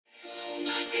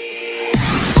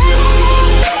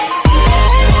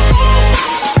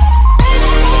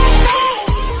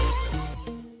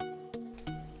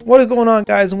What is going on,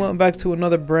 guys, and welcome back to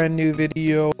another brand new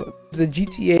video. It's a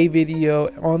GTA video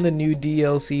on the new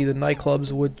DLC, the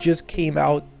Nightclubs, which just came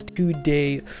out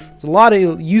today. There's a lot of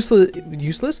a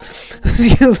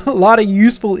lot of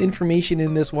useful information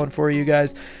in this one for you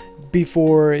guys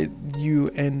before you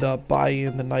end up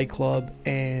buying the Nightclub,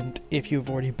 and if you've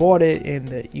already bought it and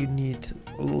that you need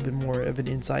a little bit more of an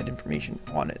inside information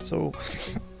on it. So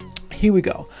here we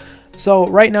go. So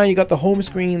right now you got the home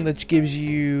screen that gives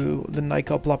you the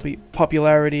Nightclub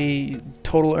popularity,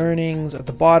 total earnings. At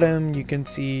the bottom you can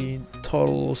see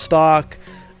total stock,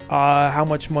 how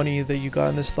much money that you got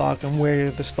in the stock and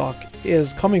where the stock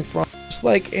is coming from, just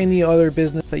like any other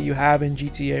business that you have in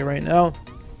GTA right now.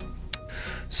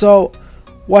 So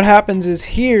what happens is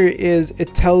here is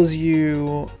it tells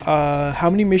you how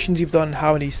many missions you've done,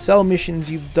 how many sell missions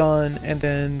you've done, and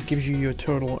then gives you your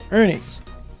total earnings.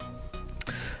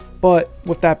 But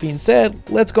with that being said,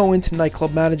 let's go into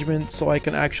Nightclub management so I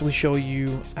can actually show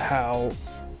you how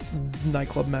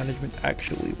Nightclub management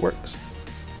actually works.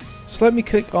 So let me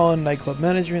click on Nightclub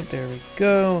management. There we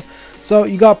go. So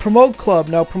you got promote club.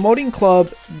 Now promoting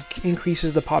club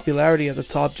increases the popularity at the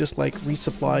top, just like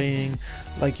resupplying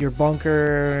like your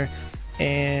bunker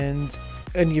and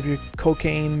any of your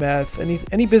cocaine, meth,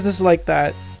 any business like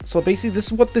that. So basically this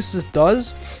is what this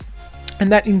does,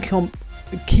 and that income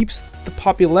keeps the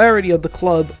popularity of the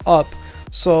club up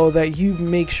so that you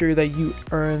make sure that you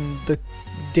earn the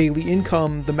daily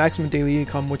income, the maximum daily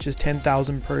income, which is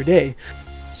 10,000 per day.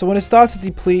 So when it starts to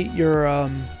deplete, your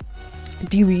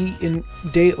daily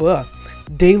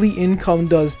income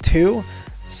does too.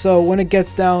 So when it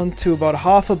gets down to about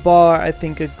half a bar, I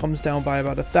think it comes down by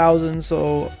about 1,000.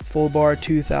 So full bar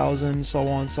 2,000, so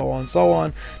on, so on, so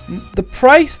on. The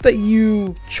price that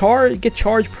you get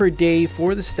charged per day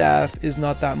for the staff is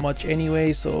not that much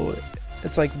anyway. So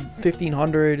it's like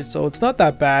 1,500. So it's not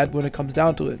that bad when it comes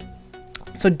down to it.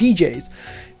 So DJs,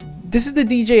 this is the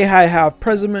DJ I have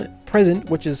present,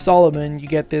 which is Solomon. You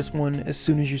get this one as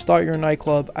soon as you start your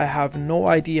Nightclub. I have no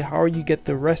idea how you get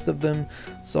the rest of them,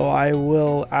 so I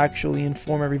will actually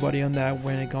inform everybody on that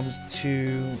when it comes to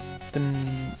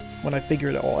when I figure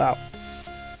it all out.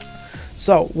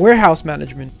 So warehouse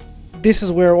management, this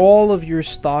is where all of your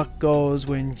stock goes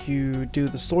when you do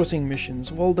the sourcing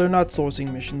missions. Well, they're not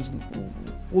sourcing missions,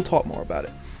 we'll talk more about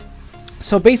it.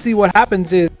 So basically what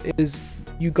happens is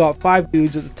you got 5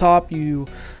 dudes at the top. You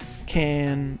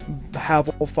can have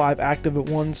all 5 active at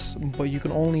once, but you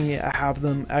can only have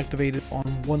them activated on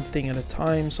one thing at a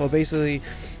time. So basically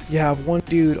you have one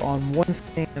dude on one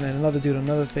thing and then another dude on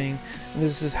another thing, and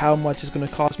this is how much it's going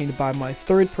to cost me to buy my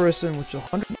third person, which is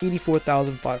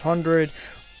 184,500.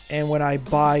 and when I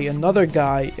buy another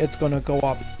guy, it's going to go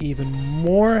up even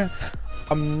more.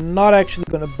 I'm not actually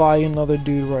going to buy another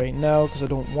dude right now because I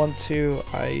don't want to.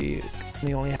 I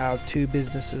only have 2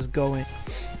 businesses going.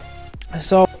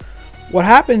 So what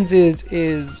happens is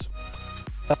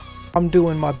I'm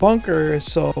doing my bunker,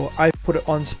 so I put it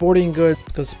on sporting goods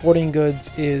because sporting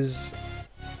goods is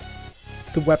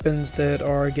the weapons that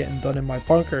are getting done in my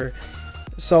bunker.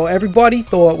 So everybody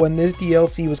thought when this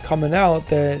DLC was coming out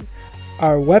that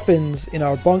our weapons in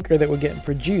our bunker that were getting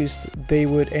produced, they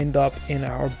would end up in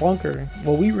our bunker.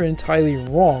 Well, we were entirely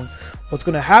wrong. What's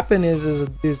going to happen is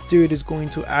this dude is going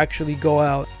to actually go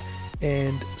out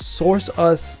and source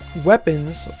us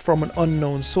weapons from an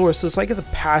unknown source. So it's like it's a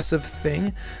passive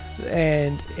thing,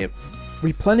 and it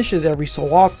replenishes every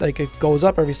so often, like it goes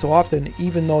up every so often,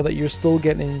 even though that you're still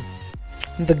getting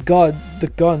the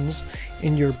guns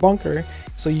in your bunker,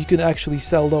 so you can actually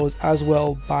sell those as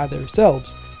well by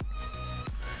themselves.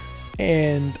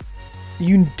 And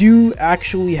you do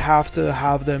actually have to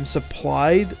have them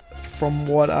supplied, from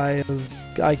what I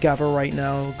gather right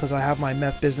now, because I have my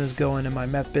meth business going, and my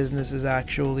meth business is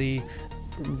actually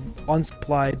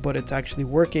unsupplied, but it's actually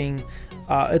working.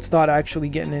 It's not actually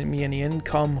getting me any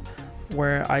income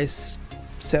where I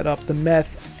set up the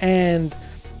meth and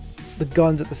the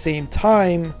guns at the same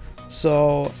time.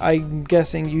 So I'm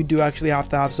guessing you do actually have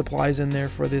to have supplies in there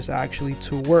for this actually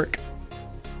to work.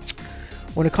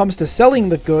 When it comes to selling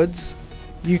the goods,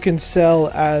 you can sell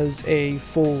as a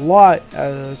full lot,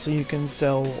 so you can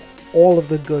sell all of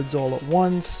the goods all at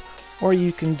once, or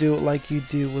you can do it like you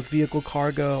do with vehicle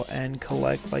cargo and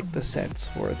collect like the cents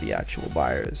for the actual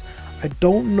buyers. I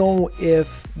don't know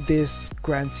if this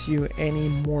grants you any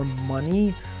more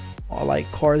money like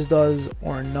Cars does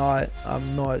or not.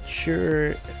 I'm not sure.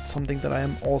 It's something that I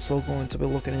am also going to be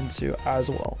looking into as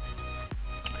well.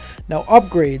 Now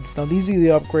upgrades. Now these are the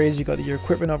upgrades. You got your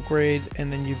equipment upgrade,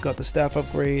 and then you've got the staff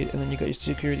upgrade, and then you got your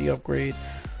security upgrade.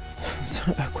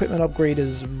 equipment upgrade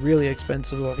is really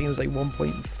expensive. I think it was like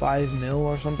 1.5 mil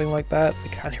or something like that. I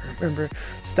can't even remember.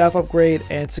 Staff upgrade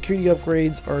and security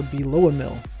upgrades are below a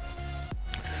mil.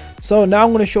 So now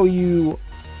I'm going to show you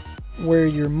where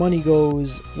your money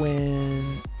goes when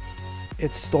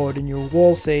it's stored in your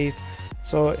wall safe.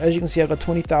 So as you can see, I've got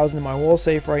 20,000 in my wall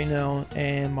safe right now,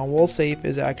 and my wall safe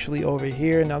is actually over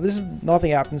here. Now this is,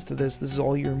 nothing happens to this. This is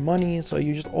all your money. So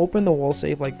you just open the wall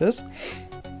safe like this.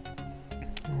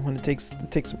 When it takes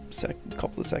a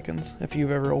couple of seconds if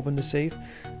you've ever opened a safe,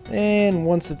 and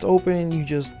once it's open, you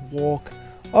just walk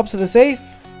up to the safe,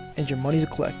 and your money's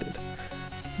collected.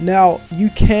 Now you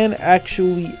can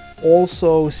actually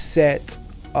also set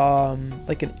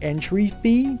like an entry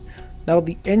fee. Now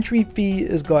the entry fee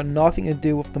has got nothing to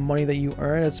do with the money that you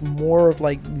earn. It's more of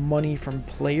like money from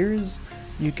players.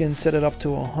 You can set it up to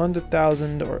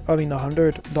 $100,000, or I mean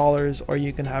 $100, or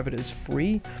you can have it as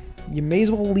free. You may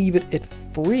as well leave it at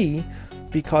free,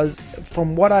 because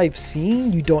from what I've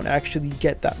seen, you don't actually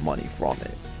get that money from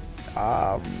it.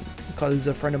 Because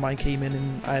a friend of mine came in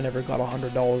and I never got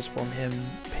 $100 from him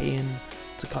paying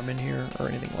to come in here or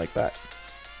anything like that.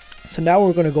 So now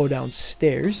we're going to go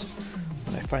downstairs.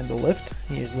 When I find the lift,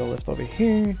 here's the lift over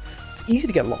here. It's easy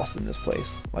to get lost in this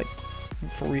place, like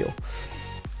for real.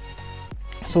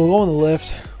 So we'll go in the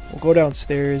lift, we'll go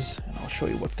downstairs, and I'll show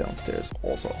you what's downstairs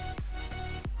also.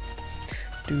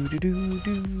 Do do do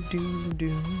do do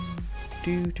do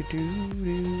do do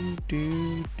do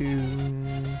do do.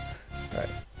 Alright,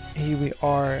 here we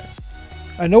are.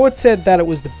 I know it said that it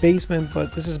was the basement,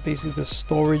 but this is basically the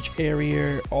storage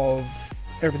area of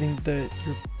everything that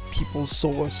your people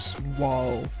source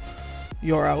while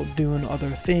you're out doing other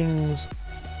things.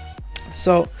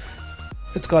 So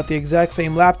it's got the exact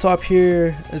same laptop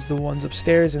here as the ones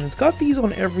upstairs, and it's got these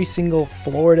on every single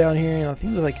floor down here. You know, I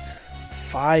think there's like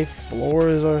 5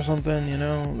 floors or something, you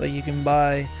know, that you can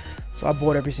buy. So I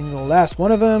bought every single last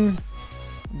one of them,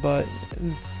 but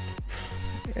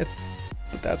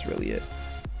that's really it.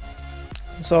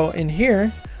 So in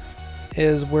here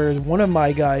is where one of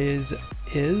my guys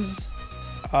is.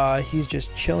 He's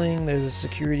just chilling. There's a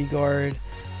security guard,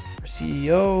 our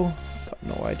CEO. Got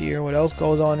no idea what else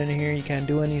goes on in here. You can't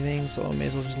do anything, so I may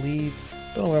as well just leave.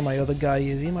 Don't know where my other guy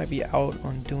is. He might be out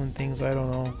on doing things, I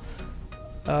don't know.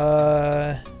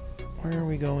 Where are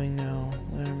we going now?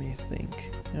 Let me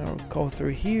think. Now we'll go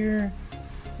through here.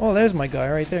 Oh, there's my guy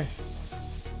right there.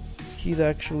 He's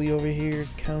actually over here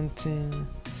counting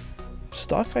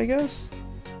stock, I guess.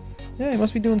 Yeah, he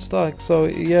must be doing stock. So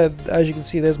yeah, as you can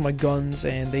see, there's my guns,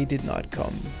 and they did not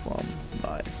come from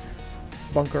my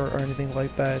bunker or anything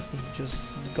like that. He just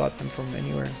got them from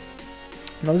anywhere.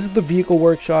 Now this is the vehicle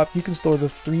workshop. You can store the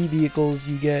 3 vehicles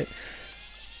you get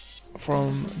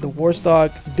from the war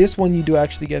stock. This one you do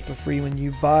actually get for free when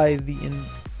you buy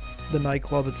the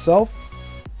nightclub itself,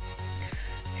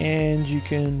 and you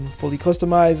can fully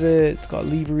customize it. It's got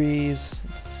liveries,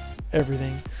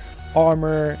 everything,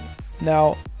 armor.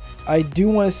 Now I do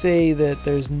want to say that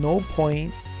there's no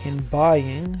point in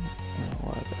buying. Oh,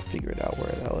 I gotta figure it out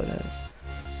where the hell it is.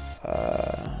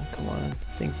 Come on,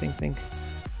 think.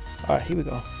 Alright, here we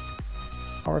go.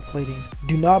 Armor plating.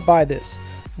 Do not buy this.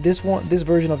 This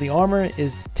version of the armor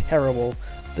is terrible.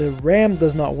 The RAM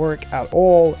does not work at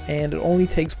all, and it only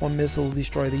takes 1 missile to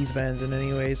destroy these vans in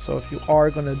any way. So if you are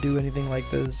gonna do anything like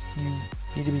this, you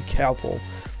need to be careful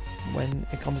when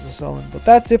it comes to selling. But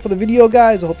that's it for the video,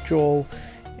 guys. I hope you all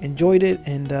enjoyed it,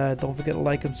 and don't forget to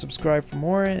like and subscribe for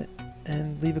more,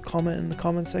 and leave a comment in the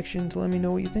comment section to let me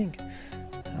know what you think.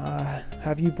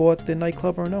 Have you bought the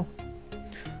nightclub or no?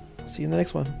 I'll see you in the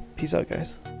next one. Peace out,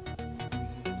 guys.